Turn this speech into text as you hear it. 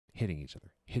hitting each other,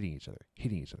 hitting each other,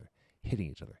 hitting each other, hitting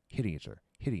each other, hitting each other,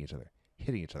 hitting each other,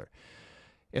 hitting each other.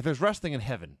 If there's wrestling in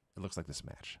heaven, it looks like this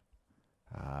match.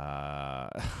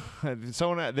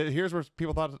 Here's where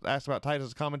people asked about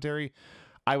Titus' commentary.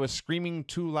 I was screaming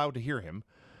too loud to hear him.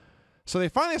 So they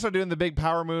finally started doing the big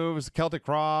power moves, Celtic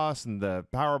Cross and the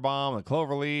power bomb, the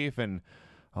cloverleaf, and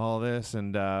all this.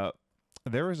 And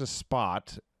there was a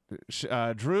spot.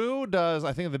 Drew does,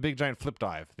 I think, the big giant flip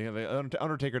dive, the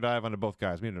Undertaker dive onto both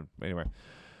guys. Anyway,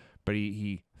 but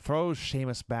he throws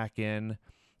Sheamus back in,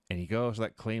 and he goes to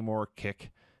that Claymore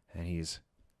kick, and he's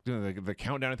doing the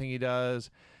countdown thing he does,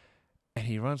 and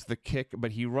he runs the kick,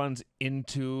 but he runs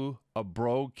into a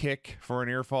brogue kick for an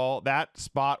ear fall. That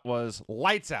spot was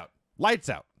lights out. Lights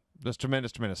out. Just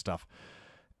tremendous, tremendous stuff.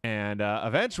 And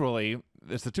eventually,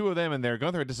 it's the two of them in there.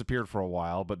 Gunther had disappeared for a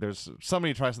while, but there's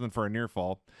somebody tries something for a near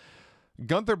fall.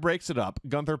 Gunther breaks it up.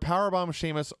 Gunther powerbombs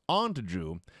Sheamus onto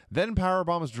Drew, then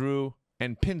powerbombs Drew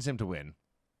and pins him to win.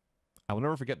 I will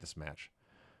never forget this match.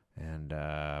 And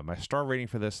my star rating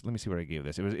for this, let me see what I gave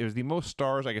this. It was the most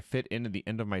stars I could fit into the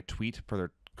end of my tweet per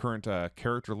their current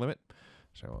character limit.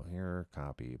 So here,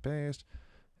 copy, paste.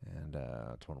 And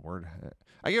it's one word.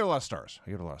 I gave it a lot of stars.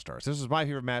 This was my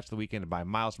favorite match of the weekend by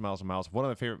miles and miles and miles. One of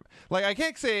my favorite. Like, I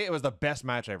can't say it was the best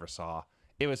match I ever saw.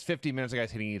 It was 50 minutes of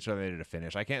guys hitting each other to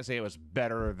finish. I can't say it was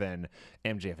better than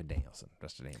MJF and Danielson,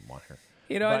 just to name one here.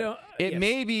 You know, It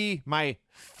may be my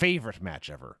favorite match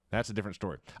ever. That's a different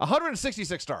story.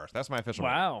 166 stars. That's my official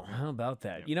Wow, how about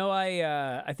that? You know,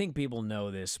 I think people know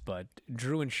this, but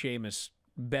Drew and Sheamus,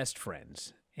 best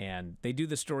friends. And they do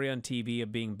the story on TV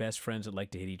of being best friends that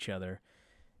like to hit each other.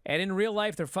 And in real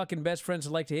life, they're fucking best friends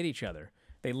that like to hit each other.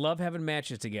 They love having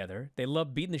matches together. They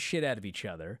love beating the shit out of each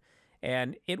other.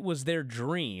 And it was their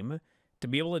dream to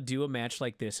be able to do a match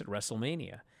like this at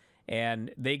WrestleMania.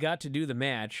 And they got to do the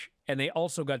match, and they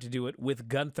also got to do it with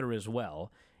Gunther as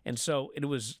well. And so it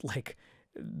was like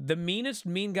the meanest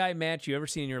mean guy match you ever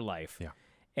seen in your life. Yeah.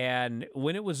 And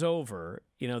when it was over,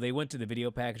 you know, they went to the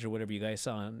video package or whatever you guys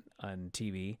saw on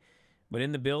TV. But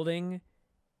in the building,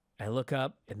 I look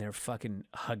up and they're fucking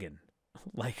hugging.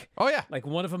 Like, oh, yeah. Like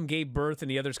one of them gave birth and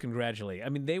the others congratulate. I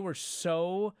mean, they were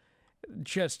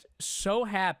just so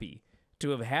happy to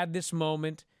have had this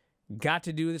moment, got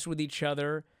to do this with each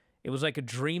other. It was like a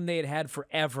dream they had had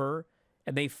forever,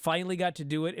 and they finally got to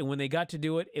do it. And when they got to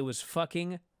do it, it was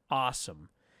fucking awesome.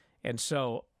 And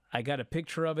so I got a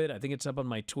picture of it. I think it's up on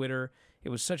my Twitter. It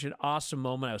was such an awesome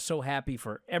moment. I was so happy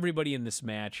for everybody in this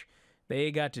match. They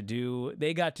got to do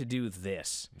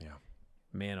this. Yeah.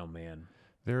 Man, oh man.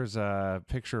 There's a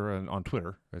picture on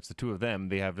Twitter. It's the two of them.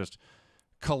 They have just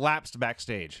collapsed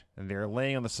backstage, and they're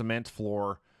laying on the cement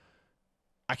floor.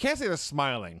 I can't say they're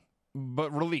smiling,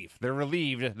 but relief. They're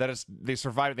relieved that they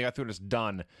survived it, they got through it, it's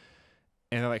done.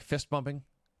 And they're like fist bumping,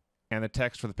 and the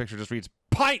text for the picture just reads,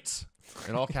 "Pints!"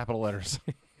 in all capital letters.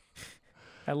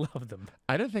 I love them.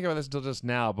 I didn't think about this until just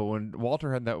now, but when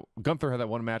Gunther had that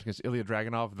one match against Ilya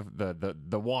Dragunov,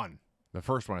 the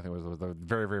first one I think was the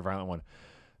very, very violent one.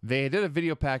 They did a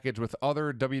video package with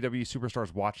other WWE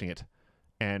superstars watching it,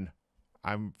 and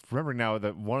I'm remembering now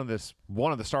that one of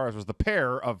the stars was the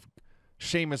pair of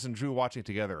Sheamus and Drew watching it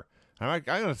together. I'm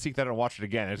going to seek that out and watch it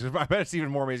again. I bet it's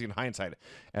even more amazing in hindsight,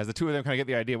 as the two of them kind of get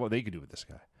the idea of what they could do with this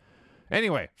guy.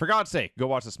 Anyway, for God's sake, go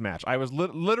watch this match. I was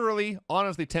literally,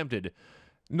 honestly tempted,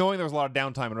 knowing there was a lot of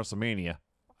downtime in WrestleMania,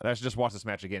 I should just watch this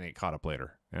match again and get caught up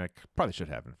later. And I probably should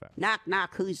have, in fact. Knock,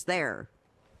 knock, who's there?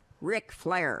 Ric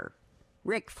Flair.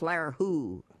 Ric Flair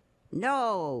who?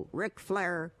 No, Ric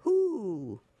Flair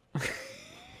who? I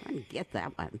didn't get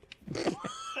that one.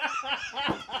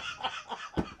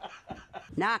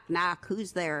 Knock, knock,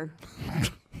 who's there?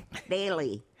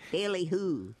 Bailey. Bailey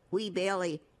who? Wee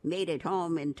Bailey made it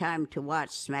home in time to watch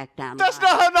SmackDown That's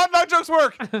Live. not how jokes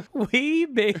work. Wee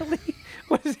Bailey?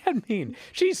 What does that mean?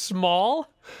 She's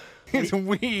small? It's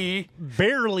wee.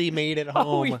 Barely made it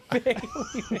home. Oh, Wee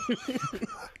Bailey.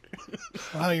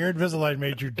 Wow, your Invisalign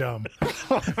made you dumb.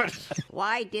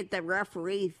 Why did the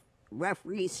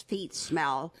referee's feet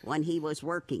smell when he was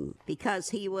working? Because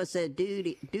he was a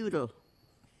doodle.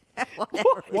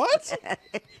 What?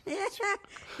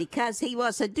 Because he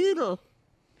was a doodle.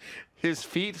 His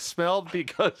feet smelled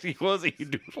because he was a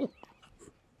doodle.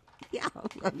 Yeah,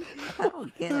 I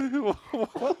don't get it.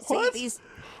 What? See,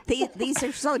 these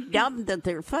are so dumb that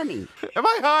they're funny. Am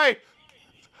I high?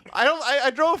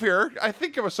 I drove here. I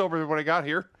think I was sober when I got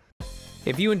here.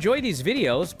 If you enjoy these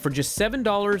videos, for just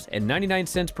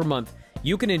 $7.99 per month,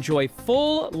 you can enjoy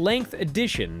full-length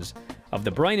editions of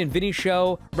The Bryan and Vinny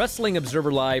Show, Wrestling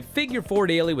Observer Live, Figure 4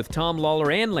 Daily with Tom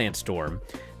Lawler and Lance Storm,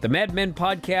 The Mad Men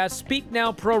podcast, Speak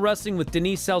Now Pro Wrestling with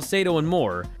Denise Salcedo and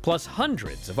more, plus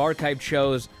hundreds of archived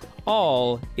shows,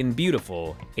 all in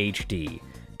beautiful HD.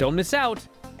 Don't miss out.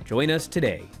 Join us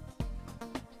today.